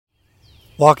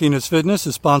Walking is Fitness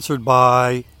is sponsored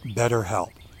by BetterHelp.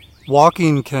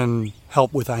 Walking can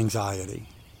help with anxiety.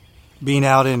 Being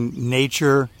out in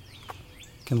nature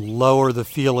can lower the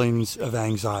feelings of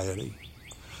anxiety.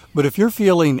 But if you're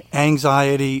feeling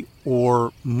anxiety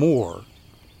or more,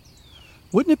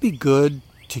 wouldn't it be good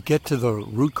to get to the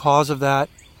root cause of that?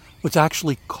 What's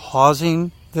actually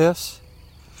causing this?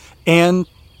 And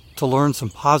to learn some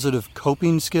positive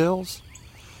coping skills?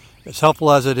 As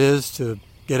helpful as it is to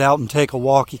get out and take a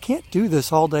walk, you can't do this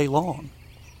all day long.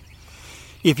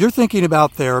 If you're thinking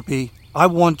about therapy, I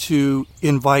want to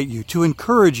invite you, to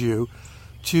encourage you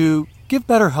to give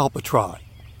BetterHelp a try.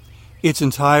 It's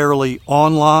entirely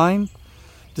online,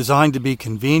 designed to be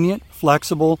convenient,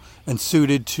 flexible, and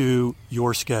suited to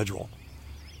your schedule.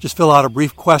 Just fill out a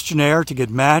brief questionnaire to get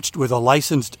matched with a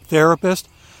licensed therapist,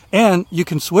 and you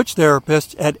can switch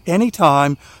therapists at any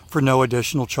time for no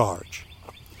additional charge.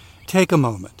 Take a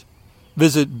moment.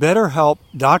 Visit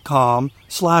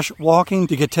BetterHelp.com/walking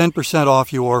to get 10%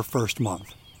 off your first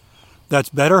month. That's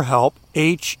BetterHelp,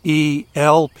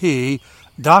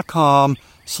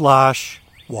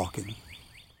 HELP.com/walking.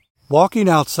 Walking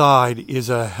outside is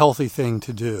a healthy thing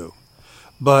to do,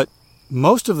 but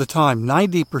most of the time,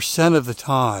 90% of the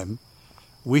time,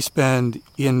 we spend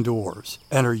indoors.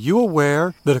 And are you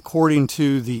aware that according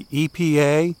to the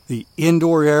EPA, the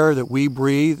indoor air that we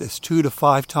breathe is 2 to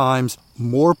 5 times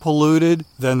more polluted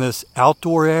than this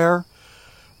outdoor air?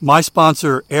 My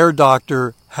sponsor, Air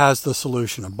Doctor, has the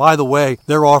solution. And by the way,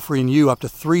 they're offering you up to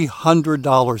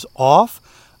 $300 off.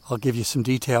 I'll give you some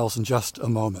details in just a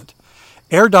moment.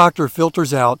 Air Doctor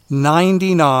filters out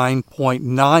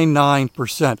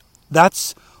 99.99%.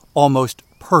 That's almost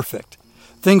perfect.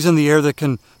 Things in the air that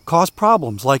can cause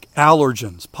problems like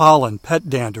allergens, pollen, pet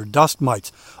dander, dust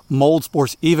mites, mold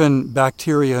spores, even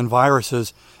bacteria and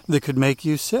viruses that could make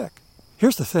you sick.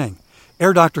 Here's the thing.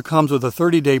 Air Doctor comes with a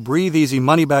 30-day breathe-easy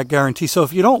money-back guarantee, so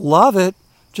if you don't love it,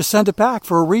 just send it back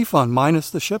for a refund minus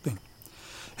the shipping.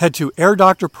 Head to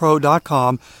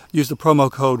airdoctorpro.com, use the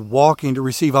promo code WALKING to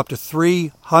receive up to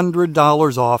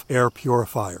 $300 off air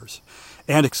purifiers.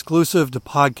 And exclusive to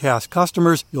podcast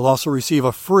customers, you'll also receive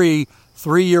a free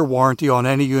 3-year warranty on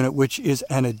any unit, which is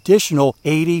an additional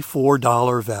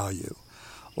 $84 value.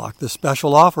 Lock this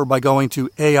special offer by going to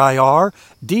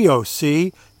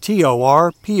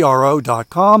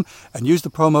AIRDOCTORPRO.com and use the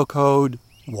promo code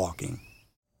WALKING.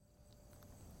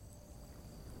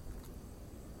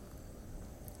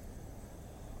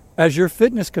 As your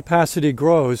fitness capacity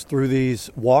grows through these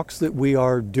walks that we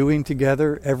are doing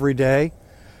together every day,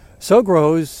 so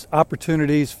grows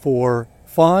opportunities for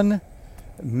fun,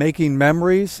 making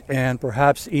memories, and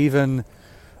perhaps even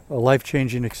a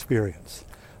life-changing experience.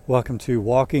 Welcome to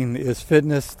Walking is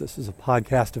Fitness. This is a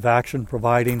podcast of action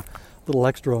providing a little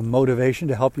extra motivation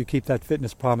to help you keep that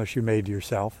fitness promise you made to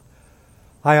yourself.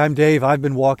 Hi, I'm Dave. I've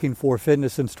been walking for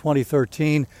fitness since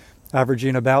 2013,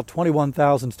 averaging about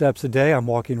 21,000 steps a day. I'm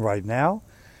walking right now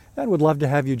and would love to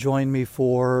have you join me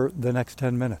for the next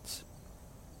 10 minutes.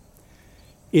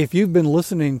 If you've been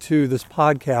listening to this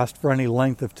podcast for any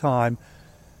length of time,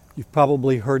 you've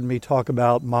probably heard me talk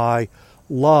about my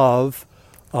love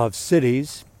of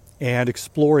cities and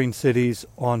exploring cities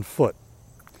on foot.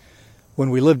 When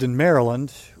we lived in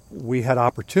Maryland, we had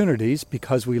opportunities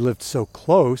because we lived so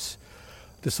close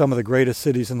to some of the greatest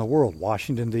cities in the world.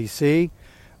 Washington, D.C.,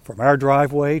 from our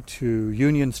driveway to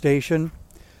Union Station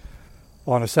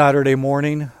on a Saturday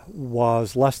morning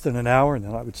was less than an hour, and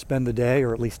then I would spend the day,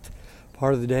 or at least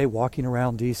part of the day, walking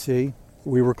around D.C.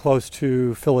 We were close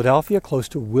to Philadelphia, close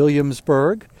to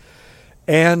Williamsburg,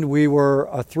 and we were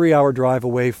a 3-hour drive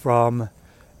away from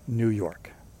New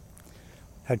York.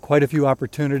 Had quite a few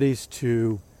opportunities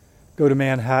to go to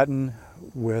Manhattan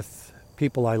with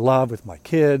people I love, with my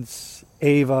kids,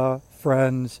 Ava,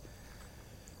 friends,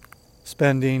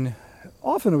 spending,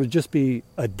 often it would just be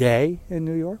a day in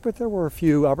New York, but there were a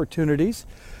few opportunities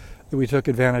that we took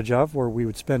advantage of where we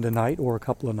would spend a night or a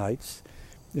couple of nights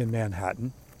in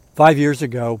Manhattan. 5 years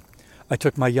ago, I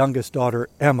took my youngest daughter,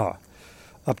 Emma,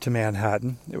 up to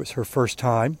Manhattan. It was her first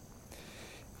time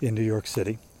in New York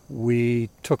City. We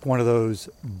took one of those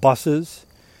buses,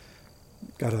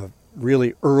 got a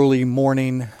really early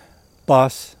morning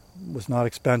bus. It was not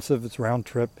expensive. It's round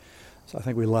trip. So I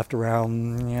think we left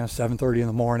around 7:30 in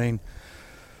the morning.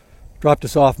 Dropped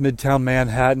us off Midtown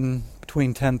Manhattan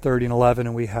between 10:30 and 11,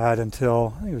 and we had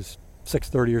until, I think it was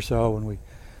 6:30 or so when we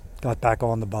got back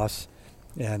on the bus,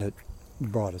 and it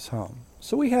brought us home.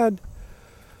 So we had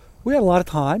a lot of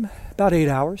time, about 8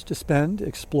 hours to spend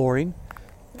exploring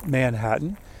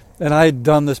Manhattan. And I had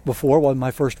done this before, it wasn't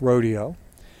my first rodeo.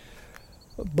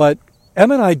 But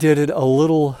Emma and I did it a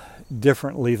little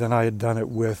differently than I had done it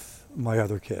with my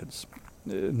other kids.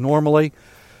 Normally,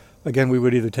 again, we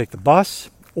would either take the bus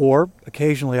or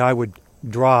occasionally I would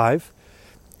drive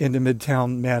into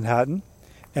Midtown Manhattan,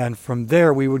 and from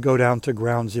there we would go down to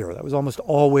Ground Zero. That was almost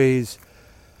always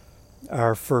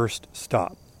our first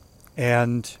stop.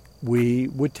 And we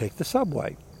would take the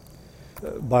subway.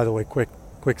 By the way, quick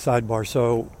sidebar.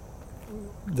 So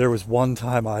there was one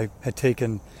time I had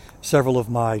taken several of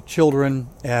my children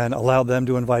and allowed them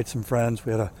to invite some friends.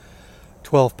 We had a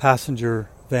 12-passenger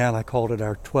van. I called it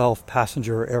our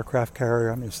 12-passenger aircraft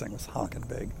carrier. I mean, this thing was honking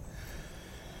big.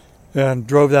 And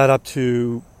drove that up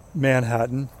to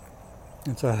Manhattan.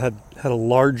 And so I had a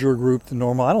larger group than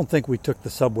normal. I don't think we took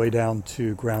the subway down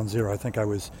to Ground Zero. I think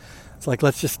it's like,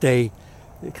 let's just stay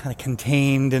kind of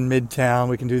contained in Midtown.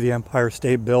 We can do the Empire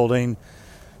State Building,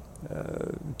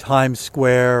 Times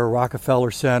Square, Rockefeller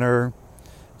Center,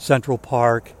 Central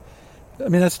Park. I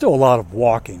mean, that's still a lot of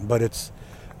walking, but it's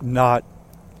not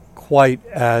quite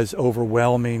as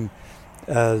overwhelming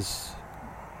as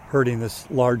herding this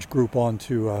large group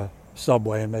onto a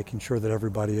subway and making sure that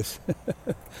everybody is...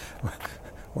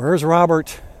 Where's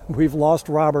Robert? We've lost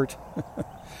Robert.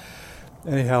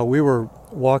 Anyhow, we were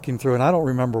walking through, and I don't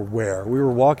remember where. We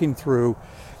were walking through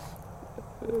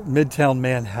Midtown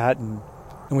Manhattan,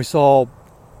 and we saw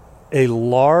a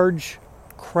large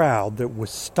crowd that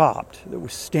was stopped, that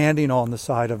was standing on the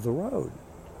side of the road.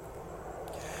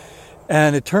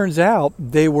 And it turns out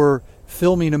they were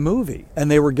filming a movie,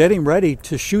 and they were getting ready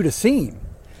to shoot a scene.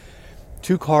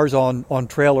 2 cars on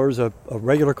trailers, a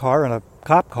regular car and a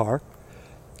cop car,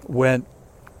 went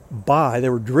by. They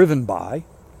were driven by.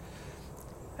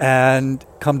 And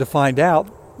come to find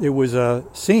out, it was a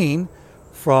scene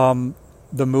from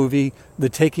the movie The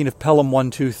Taking of Pelham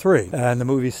 123. And the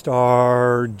movie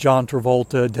starred John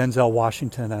Travolta, Denzel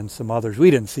Washington, and some others. We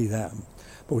didn't see them,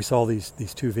 but we saw these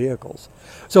 2 vehicles.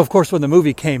 So, of course, when the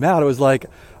movie came out, it was like,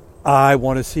 I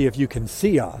want to see if you can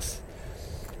see us.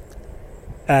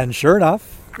 And sure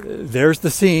enough, there's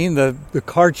the scene, the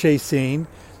car chase scene,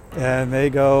 and they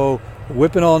go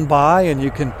whipping on by, and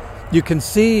you can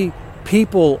see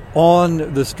people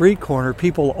on the street corner,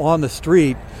 people on the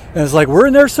street, and it's like, we're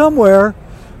in there somewhere.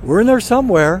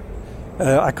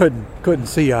 I couldn't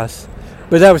see us,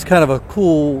 but that was kind of a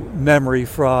cool memory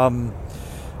from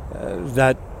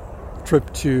that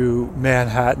trip to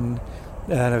Manhattan,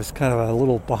 and it was kind of a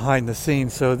little behind the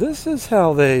scenes. So this is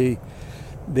how they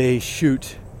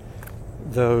shoot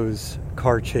those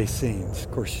car chase scenes.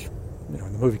 Of course,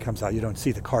 when the movie comes out, you don't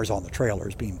see the cars on the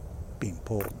trailers being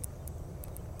pulled.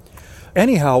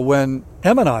 Anyhow, when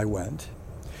Em and I went,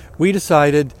 we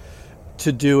decided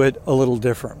to do it a little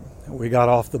different. We got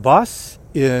off the bus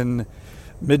in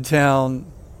Midtown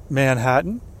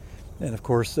Manhattan, and of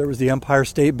course there was the Empire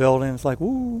State Building. It's like,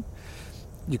 woo!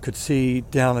 You could see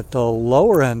down at the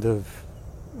lower end of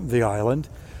the island,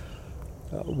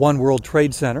 One World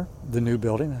Trade Center, the new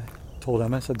building. I told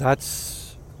Emma, I said,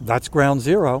 that's Ground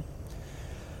Zero.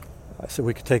 I said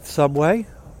we could take the subway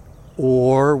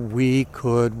or we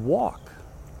could walk.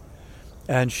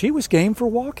 And she was game for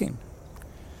walking.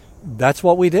 That's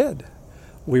what we did.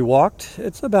 We walked.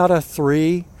 It's about a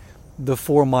 3 to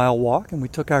 4 mile walk, and we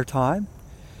took our time.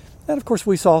 And of course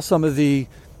we saw some of the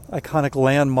iconic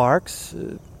landmarks,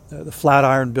 the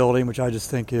Flatiron Building, which I just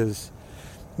think is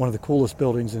one of the coolest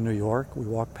buildings in New York. We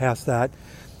walked past that.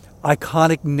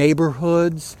 Iconic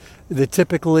neighborhoods that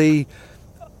typically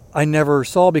I never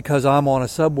saw because I'm on a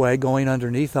subway going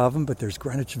underneath of them, but there's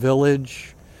Greenwich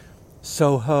Village,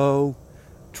 Soho,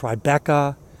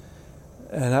 Tribeca,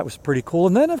 and that was pretty cool.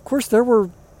 And then, of course, there were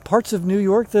parts of New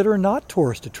York that are not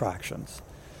tourist attractions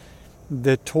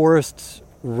that tourists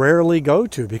rarely go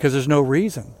to because there's no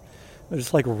reason. They're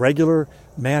just like regular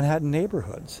Manhattan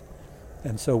neighborhoods.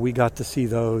 And so we got to see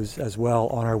those as well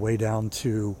on our way down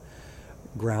to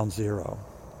Ground Zero.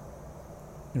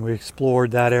 And we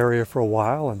explored that area for a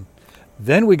while, and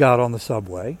then we got on the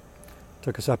subway,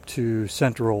 took us up to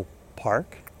Central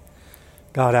Park,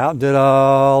 got out and did a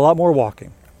lot more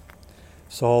walking.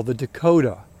 Saw the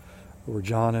Dakota, where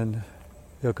John and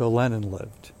Yoko Lennon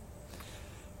lived.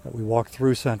 We walked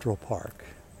through Central Park,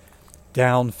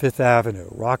 down Fifth Avenue,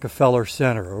 Rockefeller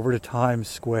Center, over to Times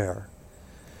Square,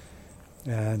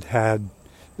 and had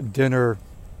dinner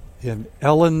in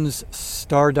Ellen's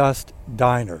Stardust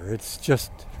Diner. It's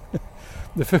just,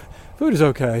 the food is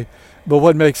okay, but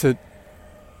what makes it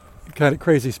kind of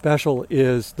crazy special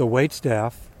is the wait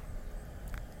staff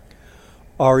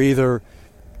are either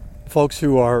folks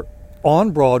who are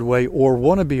on Broadway or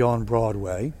want to be on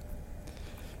Broadway.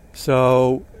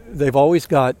 So they've always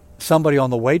got somebody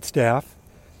on the wait staff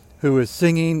who is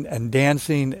singing and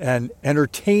dancing and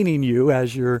entertaining you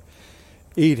as you're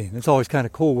eating. It's always kind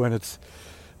of cool when it's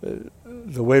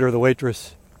the waiter or the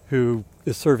waitress who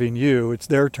is serving you. It's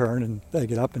their turn and they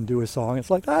get up and do a song. It's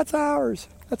like, that's ours.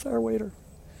 That's our waiter.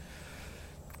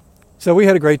 So we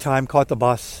had a great time, caught the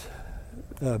bus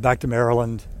back to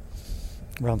Maryland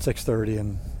around 6:30,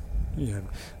 and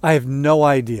I have no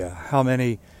idea how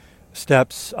many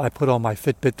steps I put on my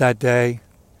Fitbit that day.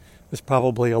 It was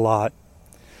probably a lot,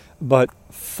 but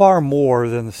far more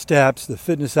than the steps, the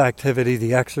fitness activity,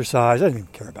 the exercise. I didn't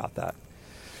even care about that.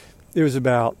 It was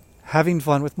about having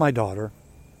fun with my daughter,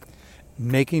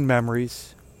 making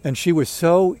memories, and she was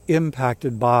so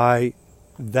impacted by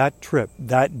that trip,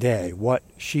 that day, what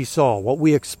she saw, what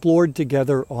we explored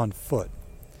together on foot,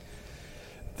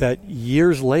 that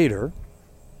years later,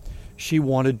 she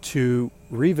wanted to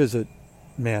revisit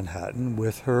Manhattan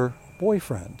with her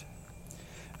boyfriend.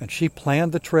 And she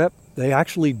planned the trip. They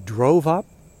actually drove up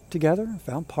together,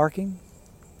 found parking.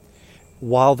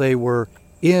 While they were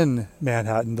in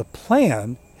Manhattan,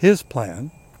 his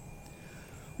plan,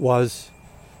 was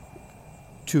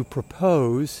to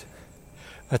propose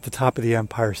at the top of the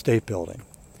Empire State Building.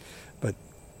 But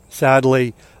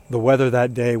sadly, the weather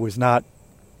that day was not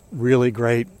really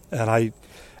great, and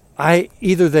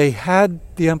either they had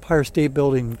the Empire State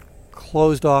Building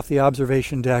closed off the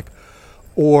observation deck,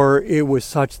 or it was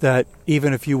such that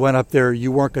even if you went up there,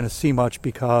 you weren't going to see much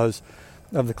because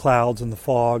of the clouds and the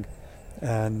fog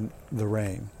and the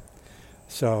rain.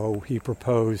 So he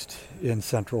proposed in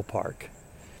Central Park.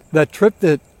 That trip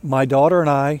that my daughter and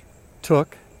I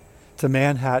took to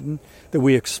Manhattan, that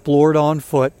we explored on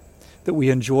foot, that we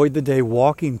enjoyed the day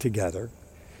walking together,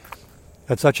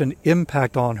 had such an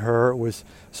impact on her. It was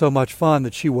so much fun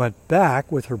that she went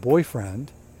back with her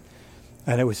boyfriend,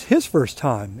 and it was his first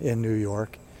time in New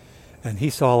York, and he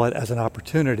saw it as an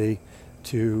opportunity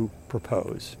to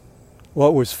propose.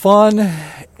 What was fun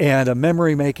and a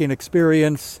memory-making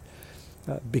experience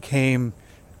became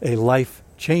a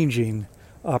life-changing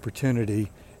opportunity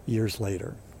years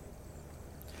later.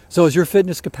 So as your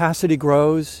fitness capacity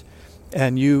grows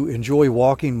and you enjoy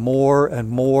walking more and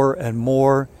more and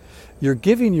more, you're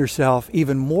giving yourself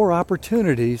even more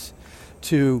opportunities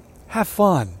to have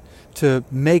fun, to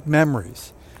make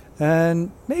memories,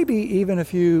 and maybe even a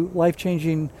few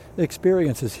life-changing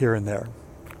experiences here and there.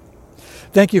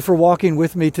 Thank you for walking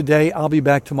with me today. I'll be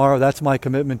back tomorrow. That's my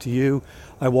commitment to you.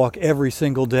 I walk every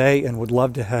single day and would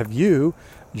love to have you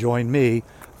join me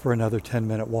for another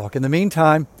 10-minute walk. In the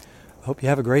meantime, I hope you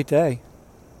have a great day.